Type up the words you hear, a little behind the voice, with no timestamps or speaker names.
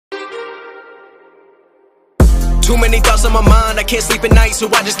Too many thoughts on my mind, I can't sleep at night, so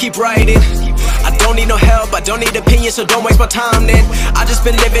I just keep writing. I don't need no help, I don't need opinions, so don't waste my time then. I just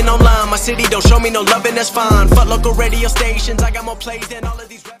been living online, my city don't show me no love and that's fine. Fuck local radio stations, I got more plays than all of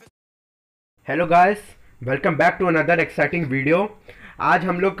these rappers. Hello guys, welcome back to another exciting video. आज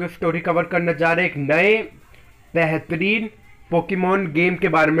हम लोग story cover करने जा रहे हैं एक नए बेहतरीन पोकेमॉन गेम के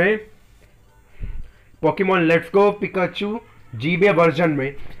बारे में, Pokemon let's go Pikachu GBA version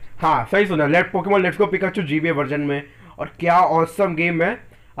में। हाँ सही सुना, Pokemon let's go Pikachu GBA version में। और क्या ऑसम गेम है,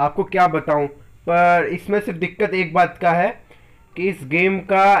 आपको क्या बताऊं। पर इसमें सिर्फ दिक्कत एक बात का है कि इस गेम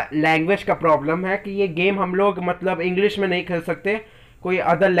का लैंग्वेज का प्रॉब्लम है कि ये गेम हम लोग मतलब इंग्लिश में नहीं खेल सकते, कोई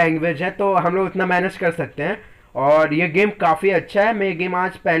अदर लैंग्वेज है तो हम लोग इतना मैनेज कर सकते हैं। और ये गेम काफ़ी अच्छा है। मैं ये गेम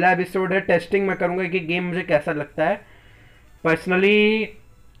आज पहला एपिसोड है, टेस्टिंग में करूँगा कि गेम मुझे कैसा लगता है। पर्सनली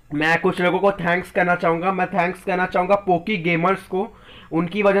मैं कुछ लोगों को थैंक्स करना चाहूँगा। मैं थैंक्स करना चाहूँगा पोकी गेमर्स को।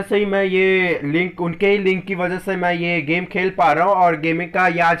 उनकी वजह से ही मैं ये उनके ही लिंक की वजह से मैं ये गेम खेल पा रहा हूँ और गेमिंग का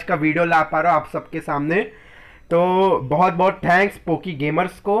ये आज का वीडियो ला पा रहा हूँ आप सबके सामने। तो बहुत बहुत थैंक्स पोकी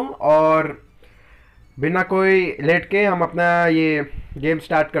गेमर्स को। और बिना कोई लेट के हम अपना ये गेम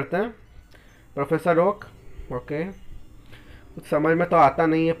स्टार्ट करते हैं। Professor okay, okay. कुछ समझ में तो आता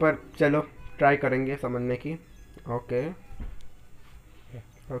नहीं है पर चलो ट्राई करेंगे समझने की। Okay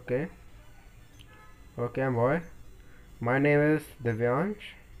okay okay boy, my name is Divyansh.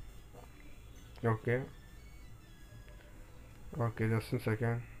 Okay okay, just a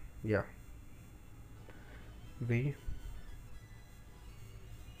second. या we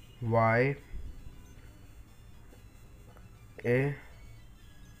Y A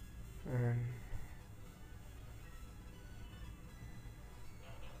and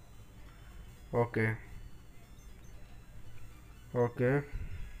okay okay,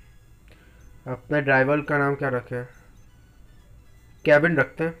 अपने ड्राइवर का नाम क्या रखें? केविन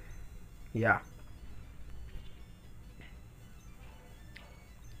रखते हैं। या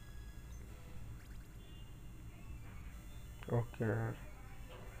ओके,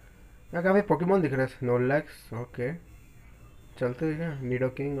 यहाँ काफ़ी पोकेमॉन दिख रहे हैं। Snorlax, okay. चलते हैं क्या? Nido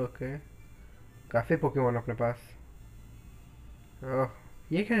king, okay. काफ़ी पोकेमॉन अपने पास। ओह,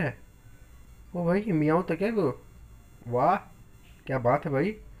 ये क्या है? ओ भाई, मियाओ तो क्या वो? वाह क्या बात है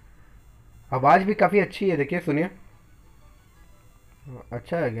भाई, आवाज़ भी काफ़ी अच्छी है। देखिए सुनिए,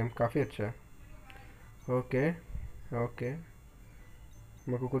 अच्छा है गेम, काफ़ी अच्छा है। ओके ओके,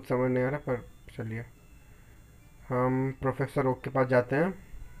 मेरे को कुछ समझ नहीं आ रहा पर चलिए हम प्रोफेसर ओक के पास जाते हैं।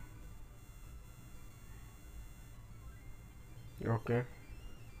 ओके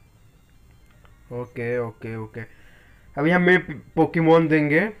ओके ओके ओके, अभी हमें पोकेमॉन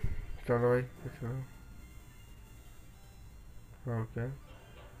देंगे। चलो भाई चलो। Okay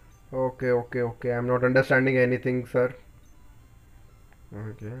okay okay okay, I am not understanding anything sir.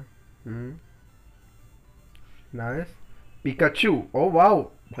 Okay nice. Pikachu, oh wow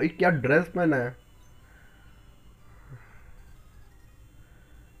भाई क्या ड्रेस पहना है।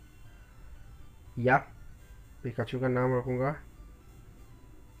 या पिकाचू का नाम रखूँगा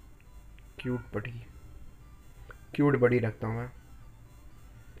क्यूट बड़ी रखता हूँ मैं।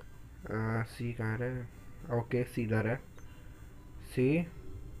 सी कहाँ है? ओके सी इधर है। सी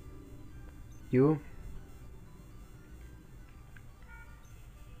यू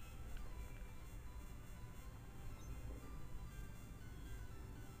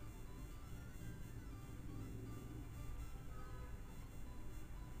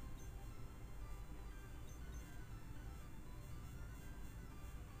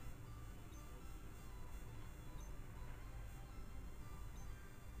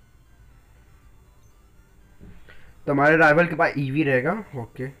तो हमारे राइवल के पास ईवी रहेगा।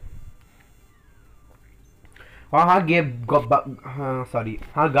 ओके हाँ हाँ हाँ सॉरी,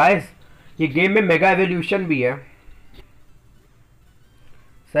 हाँ गाइस ये गेम में मेगा एवोल्यूशन भी है।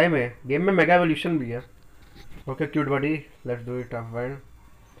 सही में गेम में मेगा एवोल्यूशन भी है। Okay cute body, let's do it up one.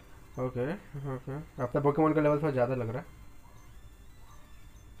 Okay okay, अपना पोकेमॉन का लेवल थोड़ा ज़्यादा लग रहा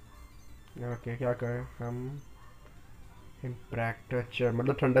है। ओके क्या करें हम? इम्पैक्ट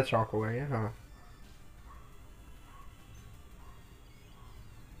मतलब ठंडा शॉक होगा ये। हाँ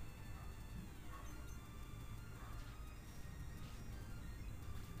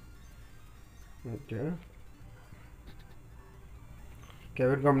ओके,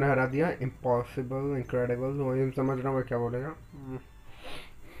 केविन को हमने हरा दिया। इम्पॉसिबल, इनक्रेडिबल, वही समझ रहा हूँ मैं क्या बोलेगा।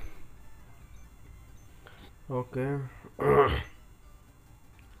 ओके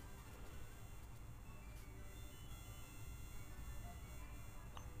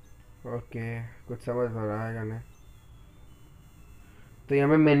ओके, कुछ समझ में रहा है नहीं। तो ये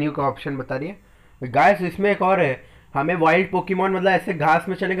हमें मेन्यू का ऑप्शन बता रही है। गाइस इसमें एक और है, हमें वाइल्ड पोकेमॉन मतलब ऐसे घास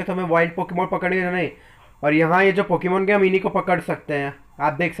में चलेंगे तो हमें वाइल्ड पोकेमॉन पकड़ेंगे नहीं, और यहाँ ये जो पोकेमोन के हम इन्हीं को पकड़ सकते हैं,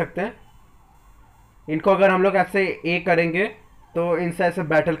 आप देख सकते हैं। इनको अगर हम लोग ऐसे ए करेंगे तो इनसे ऐसे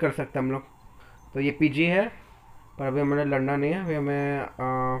बैटल कर सकते हैं हम लोग। तो ये पीजी है, पर अभी हमें लड़ना नहीं है, अभी हमें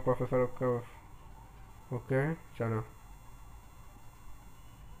प्रोफेसर का। ओके चलो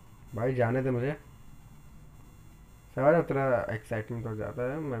भाई जाने दे मुझे। सवाल है, तेरा एक्साइटमेंट हो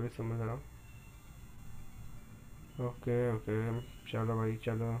जाता है, मैं भी समझ रहा हूँ। ओके ओके चलो भाई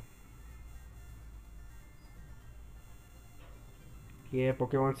चलो। ये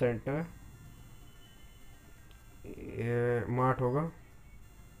पोकेमॉन सेंटर, ये मार्ट होगा।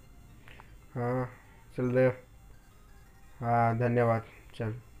 हाँ चल दे। हाँ धन्यवाद।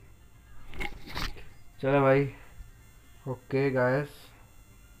 चल चलो भाई। ओके गाइस,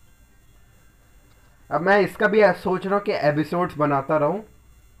 अब मैं इसका भी सोच रहा हूँ कि एपिसोड्स बनाता रहूँ।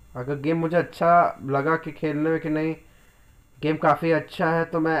 अगर गेम मुझे अच्छा लगा कि खेलने में कि नहीं गेम काफ़ी अच्छा है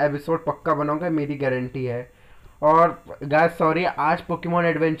तो मैं एपिसोड पक्का बनाऊंगा, मेरी गारंटी है। और गाइस सॉरी, आज पोकेमॉन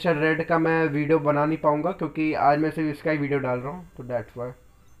एडवेंचर रेड का मैं वीडियो बना नहीं पाऊंगा क्योंकि आज मैं सिर्फ इसका ही वीडियो डाल रहा हूँ, तो that's why.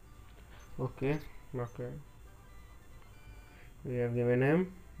 Okay okay we have given him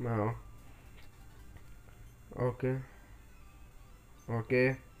now. Okay okay,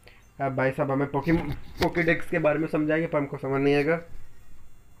 अब भाई साहब हमें पोकेडेक्स के बारे में समझाएंगे पर हमको समझ नहीं आएगा।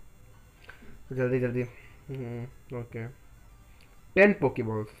 जल्दी जल्दी। Okay 10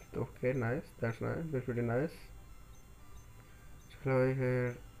 Poké Balls, okay nice, that's nice, that's pretty nice. चलो भाई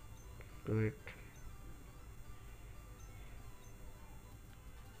फिर डू इट।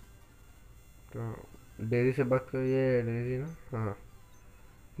 तो डेजी से बात कर, ये डेजी ना? हाँ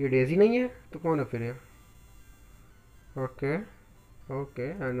ये डेजी नहीं है तो कौन है फिर ये? Okay okay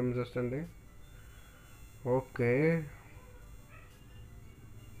I am understanding. Okay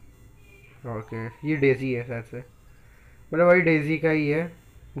okay ये डेजी है शायद से, मतलब वही डेजी का ही है।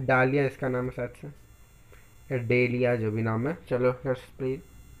 डालिया इसका नाम है शायद से, या डेलिया, जो भी नाम है। चलो लेट्स प्ले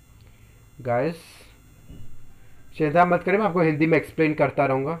गाइस। चिंता मत करें, मैं आपको हिंदी में एक्सप्लेन करता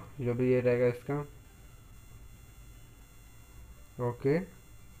रहूँगा जो भी ये रहेगा इसका। ओके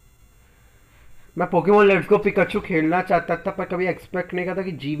मैं पोकेमॉन लेट्स गो पिकाचू खेलना चाहता था पर कभी एक्सपेक्ट नहीं करता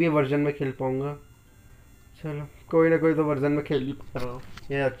कि जीबीए वर्जन में खेल पाऊंगा। चलो कोई ना कोई तो वर्जन में खेल ही पा रहा हूँ,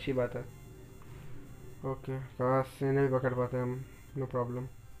 ये अच्छी बात है। ओके काश से नहीं पकड़ पाते हम, नो प्रॉब्लम।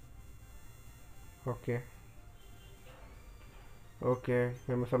 ओके ओके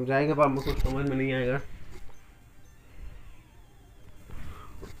हम समझाएंगे पर हमको कुछ समझ में नहीं आएगा।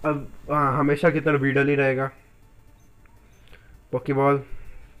 अब हाँ हमेशा की तरह बीडल ही रहेगा। Poké Ball,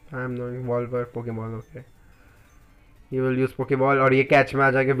 I am knowing ball पर Poké Ball. Okay you will use Poké Ball और ये कैच में आ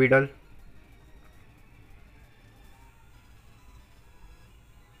जाएगा बीडल।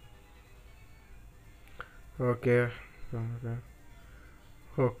 ओके ओके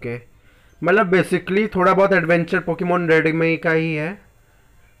ओके, मतलब बेसिकली थोड़ा बहुत एडवेंचर पोकेमॉन रेड में ही का ही है,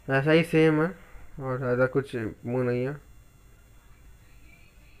 ऐसा ही सेम है और ज़्यादा कुछ मुँह नहीं है।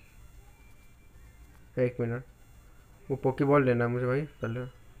 एक मिनट, वो पोकेबॉल लेना है मुझे भाई पहले।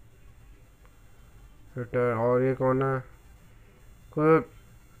 हिटर, और ये कौन है? कोई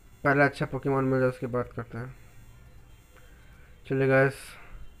पहले अच्छा पोकेमॉन मिल जाए उसके बात करते हैं। चलिए गाइस,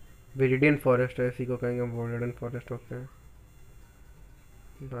 विरिडियन फॉरेस्ट है, इसी को कहेंगे विरिडियन फॉरेस्ट। ओके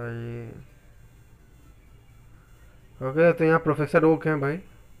भाई ओके, तो यहाँ प्रोफेसर ओक हैं भाई,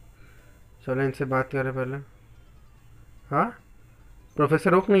 चलो इनसे बात करें पहले। हाँ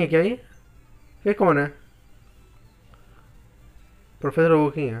प्रोफेसर ओक नहीं है क्या ये कौन है? प्रोफेसर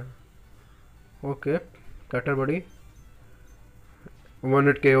ओक ही है। ओके कटर बड़ी 1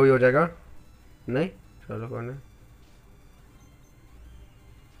 मिनट के हो जाएगा नहीं? चलो कौन है,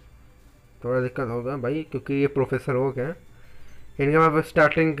 थोड़ा दिक्कत होगा भाई क्योंकि ये प्रोफेसर ओक हैं। इनके पास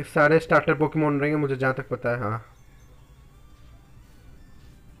स्टार्टिंग सारे स्टार्टर पोकेमॉन रहेंगे मुझे जहाँ तक पता है। हाँ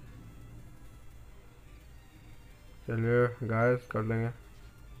चलिए गाइस कर लेंगे।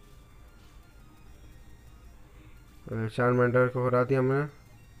 चार्मेंडर को हरा दिया हमने।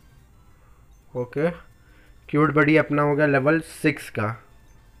 ओके क्यूट बड़ी अपना हो गया लेवल 6 का,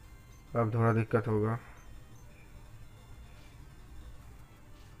 अब थोड़ा दिक्कत होगा।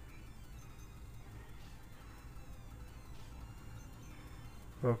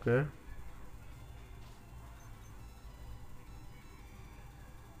 ओके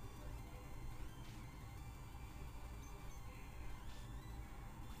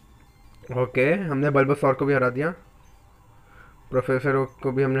ओके हमने बल्बोसॉर को भी हरा दिया, प्रोफेसर ओक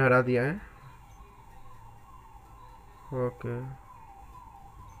को भी हमने हरा दिया है। ओके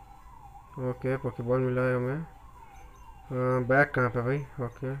ओके पोकेबॉल मिला है हमें। बैग कहाँ पे भाई?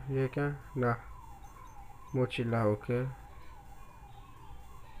 ओके ये क्या ना मोचिला। ओके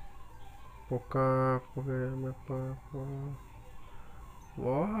पोका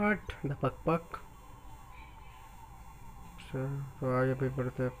व्हाट द पक पक। तो आगे भी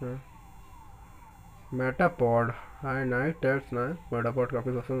बढ़ते हैं अपने मेटापॉड। Hi nice, that's nice. मेटापॉड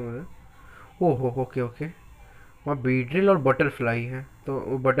काफ़ी पसंद है मुझे। ओहो ओके ओके। वहाँ बीड्रिल और बटरफ्लाई है, तो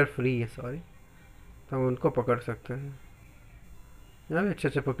वो बटरफ्री है सॉरी, तो हम उनको पकड़ सकते हैं। यहाँ भी अच्छे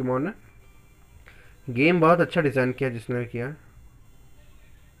अच्छे पोकेमॉन है। गेम बहुत अच्छा डिज़ाइन किया जिसने भी किया।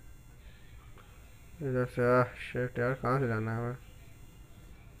 इधर से शिट यार, कहाँ से जाना है हमें?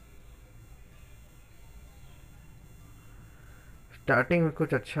 स्टार्टिंग में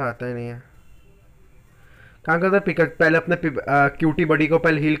कुछ अच्छा आता ही नहीं है। कहाँ करते पिक पहले अपने क्यूटी बडी को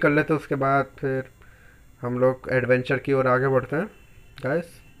पहले हील कर लेते, उसके बाद फिर हम लोग एडवेंचर की ओर आगे बढ़ते हैं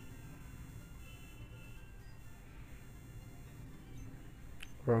गाइस।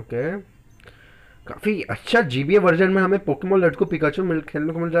 ओके, काफ़ी अच्छा जीबीए वर्जन में हमें पोकेमोन लेट्स गो पिकाचू मिल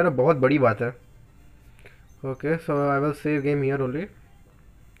खेलने को मिल जा रहा है, बहुत बड़ी बात है। Okay so I will save game here only.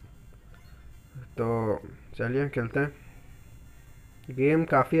 तो चलिए खेलते हैं। गेम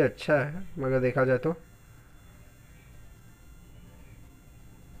काफ़ी अच्छा है मगर देखा जाए तो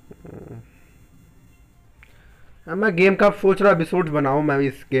अब मैं गेम का सोच रहा एपिसोड बनाऊँ मैं भी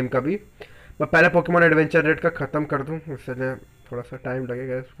इस गेम का भी। मैं पहले पोकेमोन एडवेंचर रेड का ख़त्म कर दूँ, इसलिए थोड़ा सा टाइम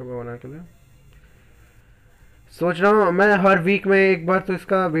लगेगा इसको बनाने के लिए। सोच रहा हूँ मैं हर वीक में एक बार तो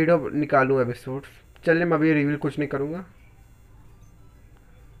इसका वीडियो निकालूँ एपिसोड। चलिए मैं अभी रिवील कुछ नहीं करूँगा।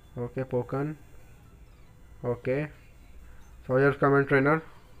 Okay पोकन, okay Sawyer comment trainer,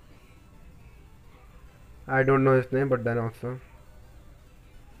 I don't know his name but then also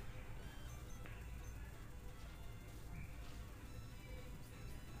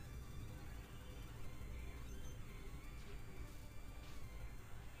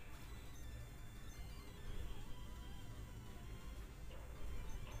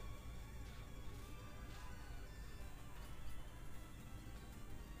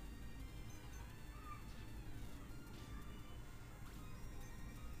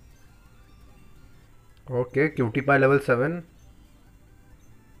okay cutie pie level 7,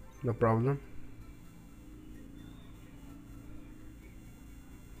 no problem.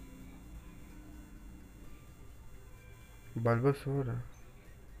 Bulbs हो रहा है,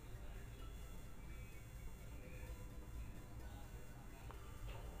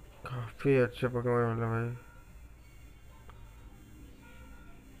 काफ़ी अच्छे पोकेमोन वाला भाई।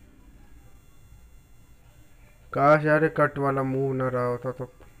 काश यार ये कट वाला मूव ना रहा होता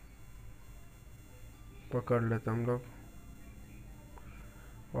तो पकड़ लेते हम लोग।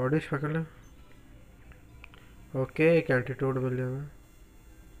 ऑडिश पकड़ ले। ओके एक एंटीट्यूड मिल गया हमें।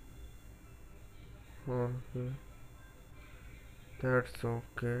 Okay that's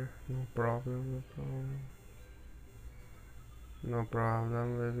okay, no problem no problem no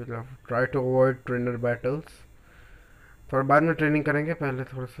problem. We will try to avoid trainer battles. थोड़ा बाद में ट्रेनिंग करेंगे, पहले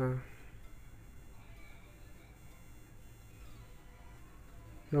थोड़ा सा।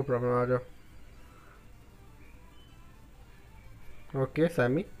 नो प्रॉब्लम आ जाओ। ओके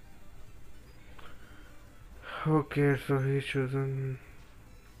सैमी, ओके सो ही चूजन।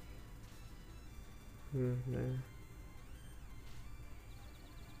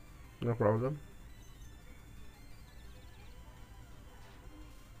 No problem.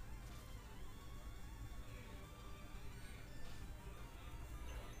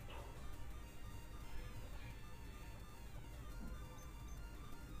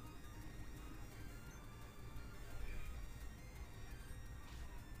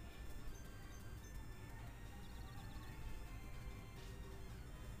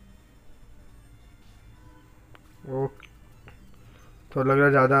 ओके तो लग रहा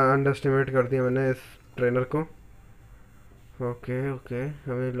है ज़्यादा अंडर एस्टिमेट कर दिया मैंने इस ट्रेनर को। ओके ओके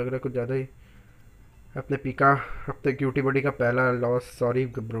हमें लग रहा है कुछ ज़्यादा ही अपने पीका, अपने क्यूटी बॉडी का पहला लॉस, सॉरी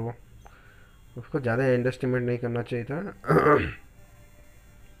ब्रो। उसको ज़्यादा अंडर एस्टिमेट नहीं करना चाहिए था।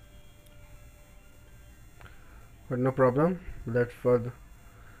 But no problem,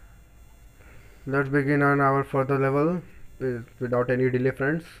 let's begin on our further level without any delay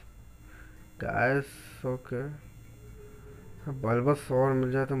friends guys. Okay bulbs और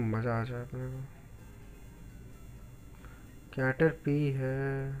मिल जाए तो मज़ा आ जाए अपने को। कैटर पी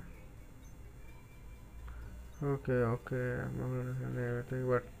है। Okay okay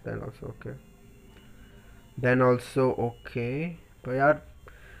but then also okay. तो यार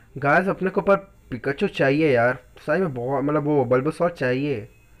गाइस अपने को पर पिकाचू चाहिए यार, सही में बहुत, मतलब वो बल्बसौर चाहिए।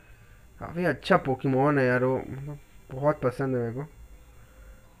 काफ़ी अच्छा पोकेमॉन है यार वो, मतलब बहुत पसंद है मेरे को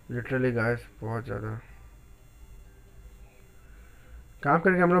लिटरली गाइस, बहुत ज़्यादा। काम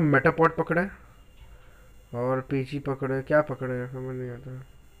करके हम लोग मेटापॉड पकड़े और पीची पकड़े, क्या पकड़े समझ नहीं आता।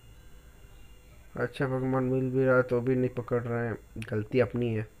 अच्छा पोकेमॉन मिल भी रहा है तो भी नहीं पकड़ रहे हैं, गलती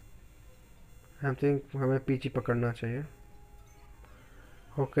अपनी है। आई थिंक हमें पीछे पकड़ना चाहिए।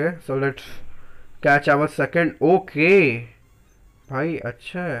 Okay so let's catch our second. Okay भाई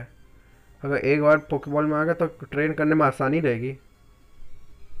अच्छा है, अगर एक बार पोकेबॉल में आ गया तो ट्रेन करने में आसानी रहेगी।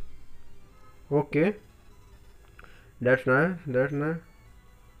 Okay that's nice that's nice.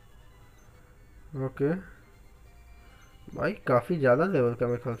 Okay भाई काफ़ी ज़्यादा लेवल का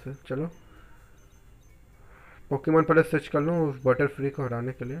मेरे ख्याल से। चलो पोकेमॉन पहले सर्च कर लूँ उस बटर फ्री को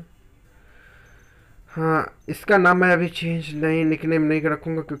हराने के लिए। हाँ इसका नाम मैं अभी चेंज नहीं, निकनेम नहीं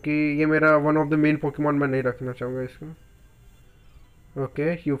रखूँगा क्योंकि ये मेरा one of the main Pokemon, मैं नहीं रखना चाहूँगा इसको।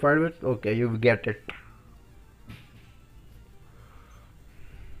 Okay you fight with, okay you get it.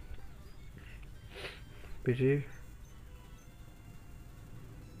 पीछे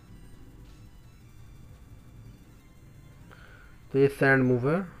तो ये सैंड मूव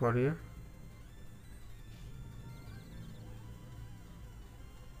है और ये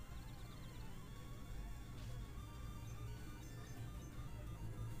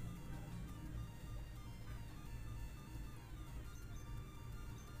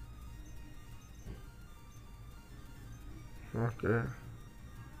ओके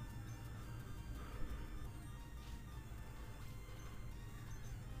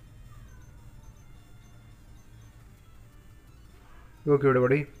ओके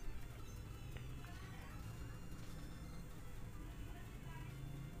बड़ी।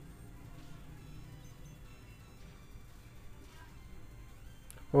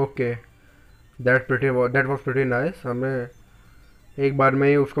 Okay that was pretty nice, हमने एक बार में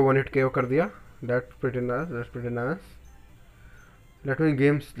ही उसको वन हिट केओ कर दिया। That's pretty nice that's pretty nice.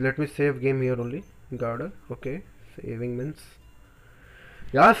 Let me save game here only garden. Okay saving means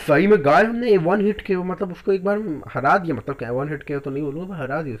यार सही में गाय हमने वन हिट के मतलब उसको एक बार हरा दिया, मतलब क्या वन हिट के तो नहीं बोलूँगा,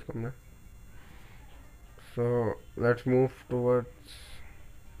 हरा दिया उसको हमने। सो लेट्स मूव टूवर्ड्स,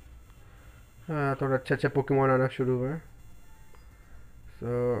 हाँ थोड़ा अच्छे अच्छे पोकेमॉन आना शुरू हुए।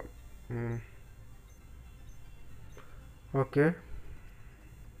 सो ओके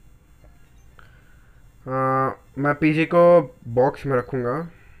मैं पीजी को बॉक्स में रखूँगा।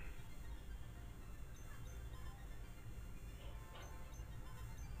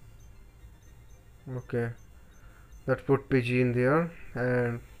 Okay let's put PG in there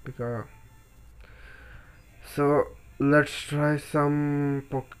and because so let's try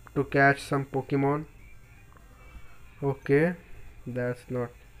to catch some Pokemon. Okay that's not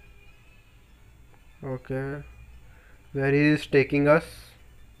okay where he is taking us.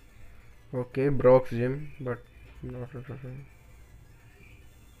 Okay Brock's gym but not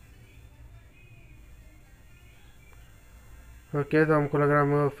okay तो हमको लग रहा है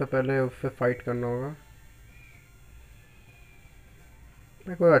हमें उससे पहले उससे फाइट करना होगा।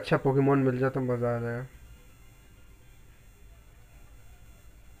 कोई अच्छा पोकेमॉन मिल जाए तो मज़ा आ जाएगा।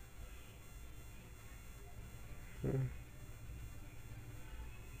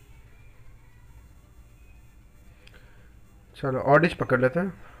 चलो ऑडिश पकड़ लेते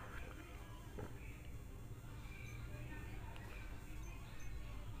हैं।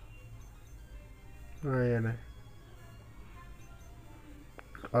 हाँ ये नहीं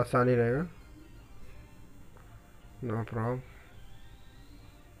आसानी रहेगा, नो प्रॉब्लम।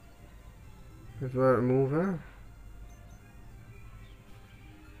 इस बार मूव है।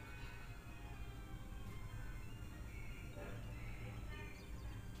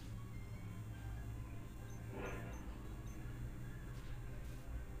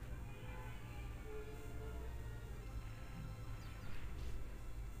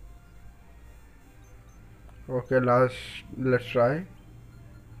 ओके लास्ट लेट्स ट्राई,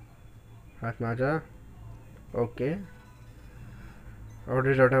 हाथ में आ जा। Okay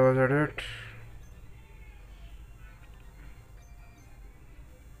audit was edit.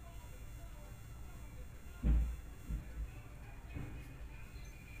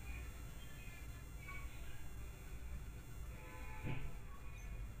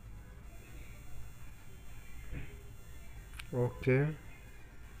 Okay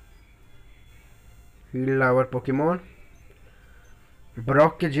heal our Pokemon.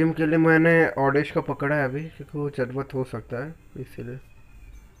 Brock के जिम के लिए मैंने ऑडिश को पकड़ा है अभी क्योंकि वो जरूरत हो सकता है इसीलिए।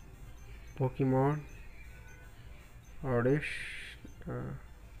 Pokemon ऑडिश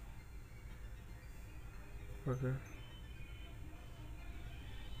okay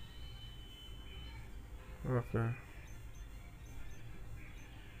okay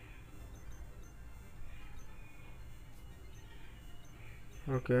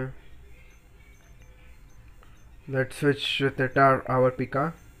okay let's switch with it our Pika.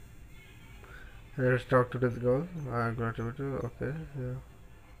 Let's talk to this girl. I got it. Okay yeah.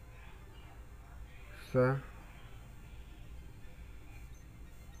 सा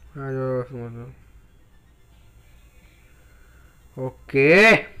हाँ जो समझ लो। Okay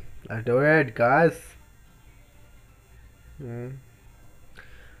I do it guys.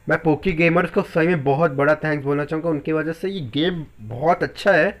 मैं पोकी गेमर्स को सही में बहुत बड़ा थैंक्स बोलना चाहूँगा, उनकी वजह से ये गेम बहुत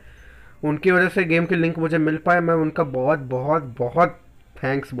अच्छा है। उनकी वजह से गेम की लिंक मुझे मिल पाए, मैं उनका बहुत बहुत बहुत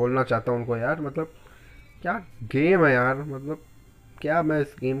थैंक्स बोलना चाहता हूँ उनको यार। मतलब क्या गेम है यार, मतलब क्या मैं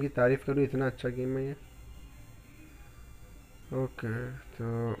इस गेम की तारीफ़ करूँ, इतना अच्छा गेम है ये। ओके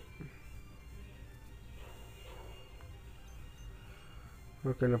तो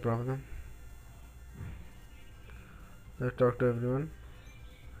okay no problem, let's talk to everyone.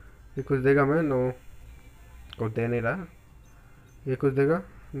 ये कुछ देगा? मैं नो, कुछ दे नहीं रहा। ये कुछ देगा?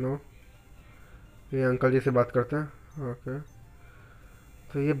 नो। ये अंकल जी से बात करते हैं। ओके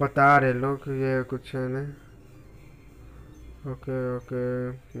तो ये बता रहे लोग कि ये कुछ है नहीं। ओके ओके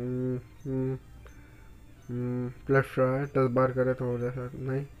प्लस ट्राई 10 बार करे तो हो जाए सर।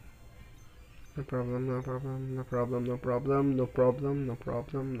 नहीं, no problem no problem no problem no problem no problem no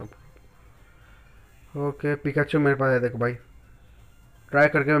problem no problem. Okay Pikachu मेरे पास है, देखो भाई ट्राई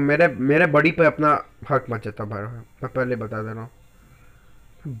करके मेरे मेरे बड़ी पे अपना हक मत जता भाई, मैं पहले बता दे रहा हूँ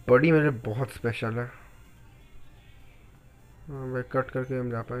बड़ी मेरे बहुत स्पेशल है। हाँ भाई कट करके हम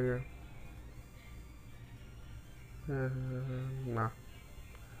जा पाएंगे ना,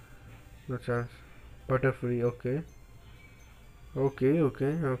 no chance. Butter free okay okay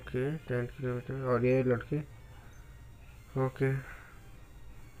okay okay 10 kilometre और ये लड़की ओके।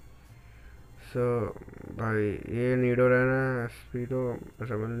 सो भाई ये नीडो रहना स्पीडो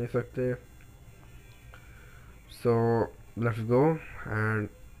ऐसा मिल नहीं सकते। So let's go and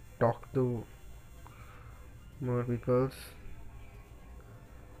talk to more peoples.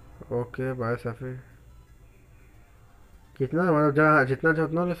 Okay bye Safi. कितना मतलब जहाँ जितना चाहो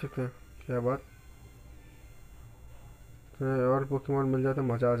उतना ले सकते हैं, क्या बात है। और पोकेमॉन मिल जाए तो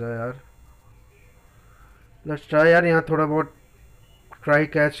मज़ा आ जाए यार। लेट्स ट्राई यार, यहाँ थोड़ा बहुत ट्राई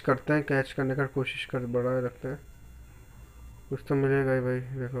कैच करते हैं, कैच करने का कोशिश कर बढ़ाए रखते हैं। कुछ तो मिलेगा ही भाई,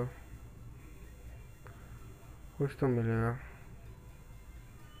 देखो कुछ तो मिलेगा,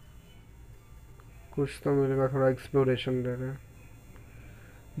 कुछ तो मिलेगा। थोड़ा एक्सप्लोरेशन दे रहे हैं।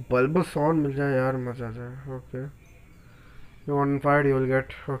 बल्बसॉन मिल जाए यार मज़ा आ जाए। Okay you want fight you will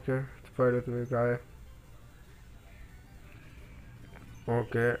get. Okay fight with me guy.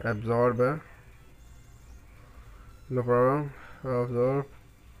 Okay absorb है, नो प्रॉब्लम एब्जॉर्ब।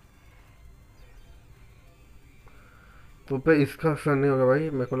 तुम पे इसका असर नहीं होगा भाई,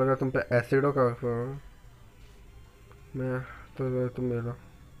 मेरे को लगा तुम पे एसिडो का असर होगा। मैं तो तुम मिलो।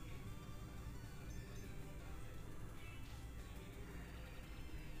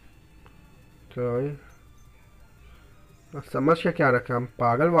 चलो भाई, अब समझ क्या रखा, हम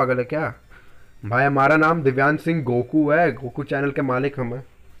पागल वागल है क्या भाई? हमारा नाम दिव्यांश सिंह गोकू है, गोकू चैनल के मालिक हम हैं।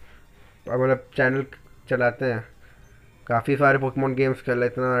 मतलब चैनल चलाते हैं, काफ़ी सारे पोकेमॉन गेम्स खेल,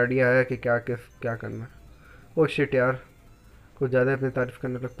 इतना आइडिया है कि क्या किस क्या करना है। ओ शिट यार, कुछ ज़्यादा अपनी तारीफ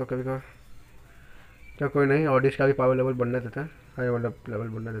करने लगता कभी कभार। क्या कोई नहीं, ऑडियंस का भी पावर लेवल बढ़ने देता है, हाई मतलब लेवल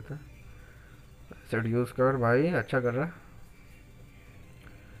बढ़ने देता है। सेट यूज़ कर भाई, अच्छा कर रहा है,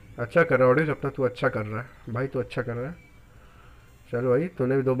 अच्छा कर रहा है ऑडियंस अपना, तू अच्छा कर रहा है भाई, तू अच्छा कर रहा है। चलो भाई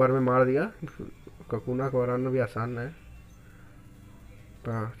तूने भी 2 बार में मार दिया, ककूना को हराना भी आसान है।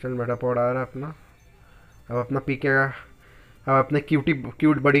 चल बेटा पॉड आ रहा है अपना, अब अपना पीके का, अब अपने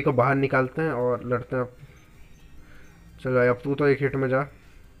क्यूट बड़ी को बाहर निकालते हैं और लड़ते हैं अब। चल भाई अब तू तो एक हिट में जा।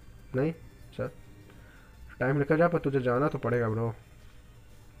 नहीं चल टाइम निकल जा, पर तुझे जाना तो पड़ेगा ब्रो,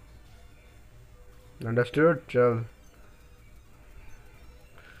 अंडरस्टूड। चल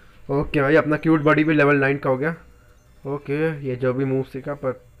ओके भाई अपना क्यूट बड़ी भी लेवल 9 का हो गया। ओके ये जो भी मूव सीखा,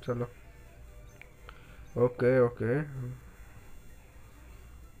 पर चलो ओके ओके।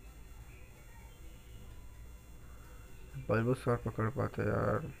 बल्बुसर पकड़ पाते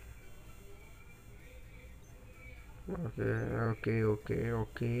यार। Okay okay okay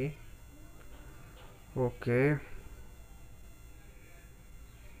okay okay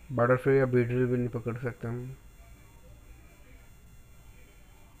butterfly या बीटल भी नहीं पकड़ सकते हम।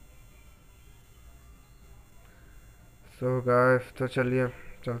 सो गाइस तो चलिए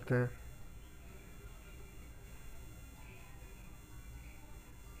चलते हैं।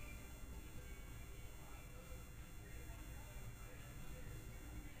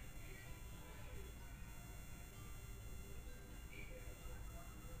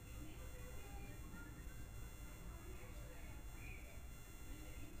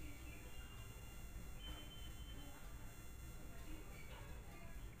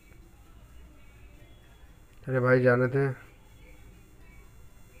 अरे भाई जाने थे।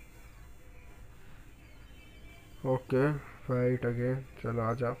 ओके फाइट अगेन, चलो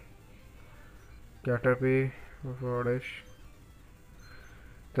आ जाओ। कैटरपी फॉरेश।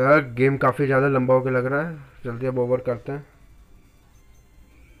 तो यार गेम काफ़ी ज़्यादा लंबा होकर लग रहा है, जल्दी अब ओवर करते हैं।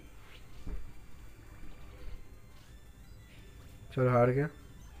 चलो हार गया।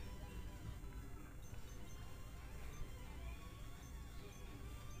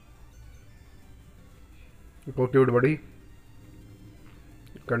 क्यूट बड़ी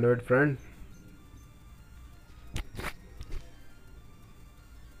कन्वर्ट फ्रेंड।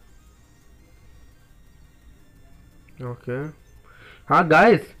 ओके हाँ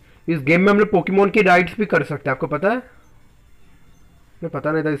गाइस, इस गेम में हम लोग पोकेमोन की राइड्स भी कर सकते हैं, आपको पता है? नहीं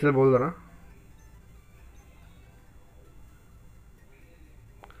पता नहीं था इसलिए बोल रहा।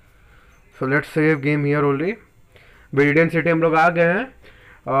 So let's save game here only. विलियन city हम लोग आ गए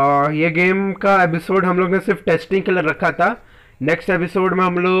हैं। ये गेम का एपिसोड हम लोग ने सिर्फ टेस्टिंग के लिए रखा था। नेक्स्ट एपिसोड में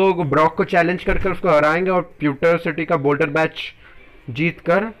हम लोग ब्रॉक को चैलेंज कर कर उसको हराएंगे और प्यूटर सिटी का बोल्डर बैच जीत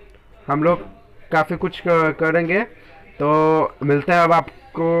कर हम लोग काफ़ी कुछ करेंगे। तो मिलते हैं अब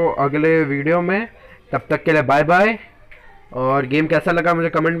आपको अगले वीडियो में, तब तक के लिए बाय बाय। और गेम कैसा लगा मुझे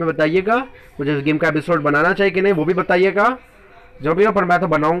कमेंट में बताइएगा। मुझे इस गेम का एपिसोड बनाना चाहिए कि नहीं वो भी बताइएगा। जो भी हो पर मैं तो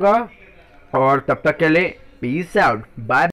बनाऊंगा। और तब तक के लिए पीस आउट, बाय।